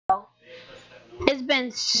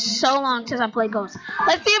been so long since I played Ghost.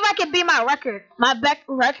 Let's see if I can beat my record. My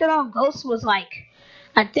record on Ghost was like,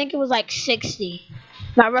 I think it was like 60.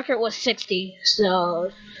 My record was 60.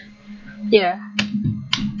 So, yeah.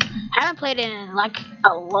 I haven't played it in like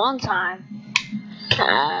a long time.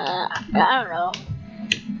 I don't know.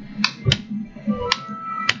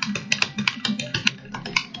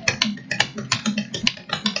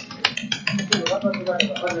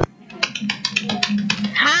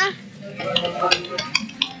 Huh?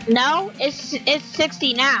 No, it's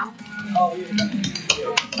 60 now.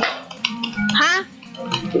 Huh?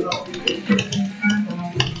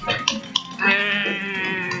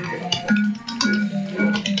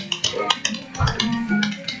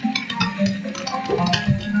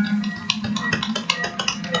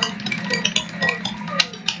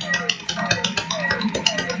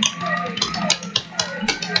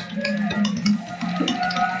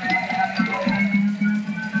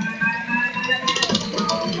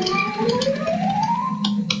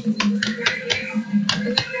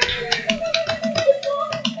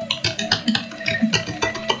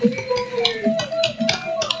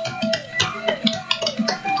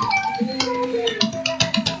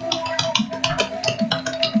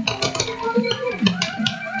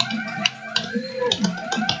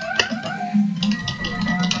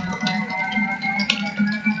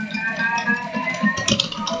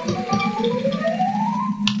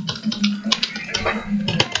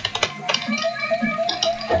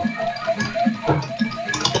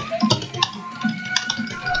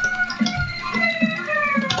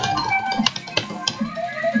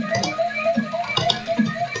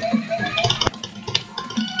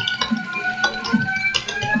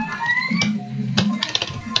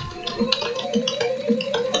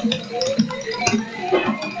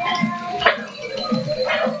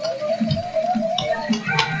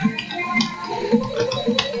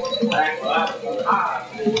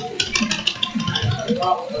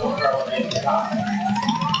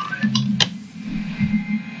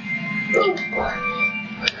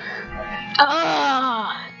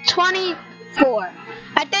 Oh, 24.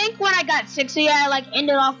 I think when I got 60, I like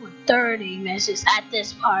ended off with 30 misses at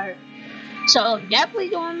this part. So definitely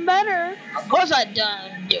doing better. Of course I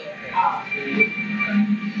done do.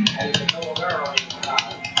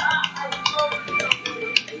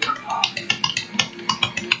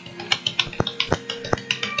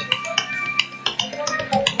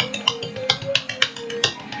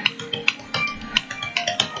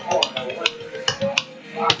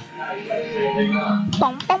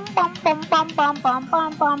 Bum bum bum bum bum bum bum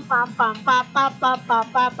bum bum bum bum ba ba ba ba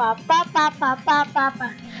ba ba ba ba ba ba ba ba.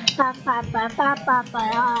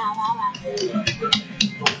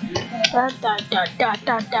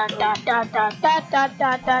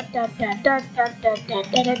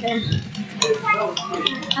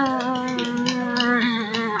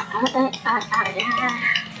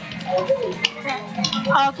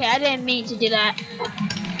 Okay, I didn't mean to do that.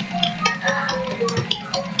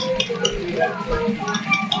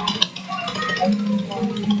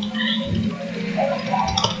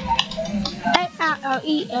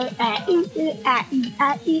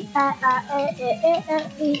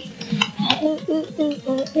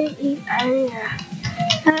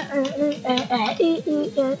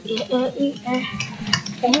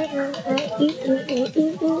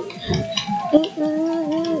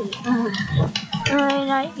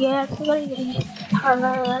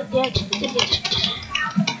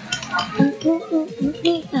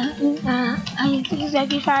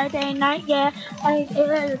 Exactly Friday night, yeah.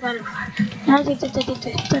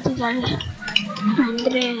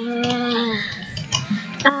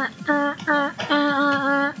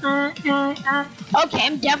 Okay,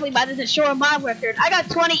 I'm definitely about to destroy my record. I got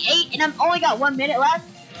 28 and I'm only got 1 minute left.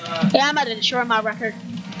 Yeah, I'm about to destroy my record.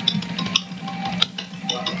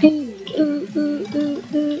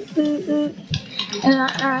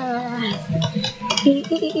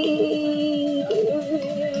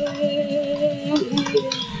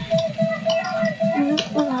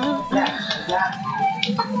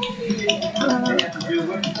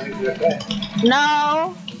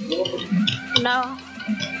 No. No.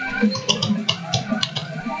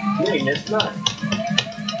 Hey, it's not.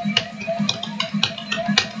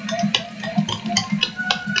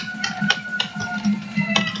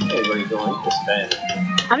 Hey, what are you doing? You're spamming.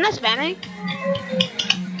 I'm not spamming.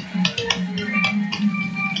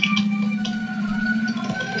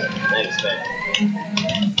 Thanks, spam.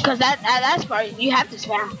 Cause that's part you have to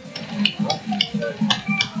spam.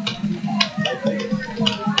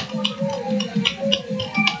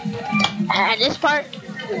 At this part,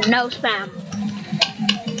 no spam.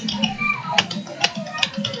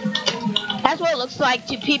 That's what it looks like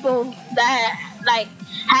to people that like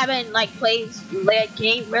having like plays like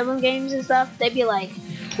rhythm games and stuff, they'd be like,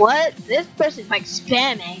 "What? This person's like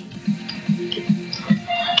spamming."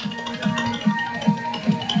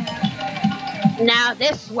 Now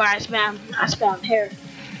this is where I spam. I spam here.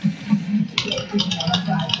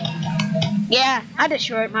 Yeah, I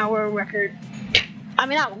destroyed my world record. I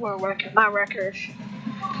mean, not world record. My record.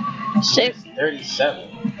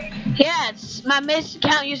 37. Yeah, my miss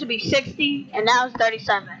count used to be 60, and now it's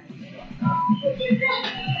 37.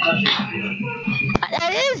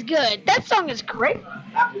 That is good. That song is great.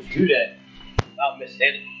 I would do that without missing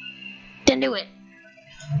it. Then do it.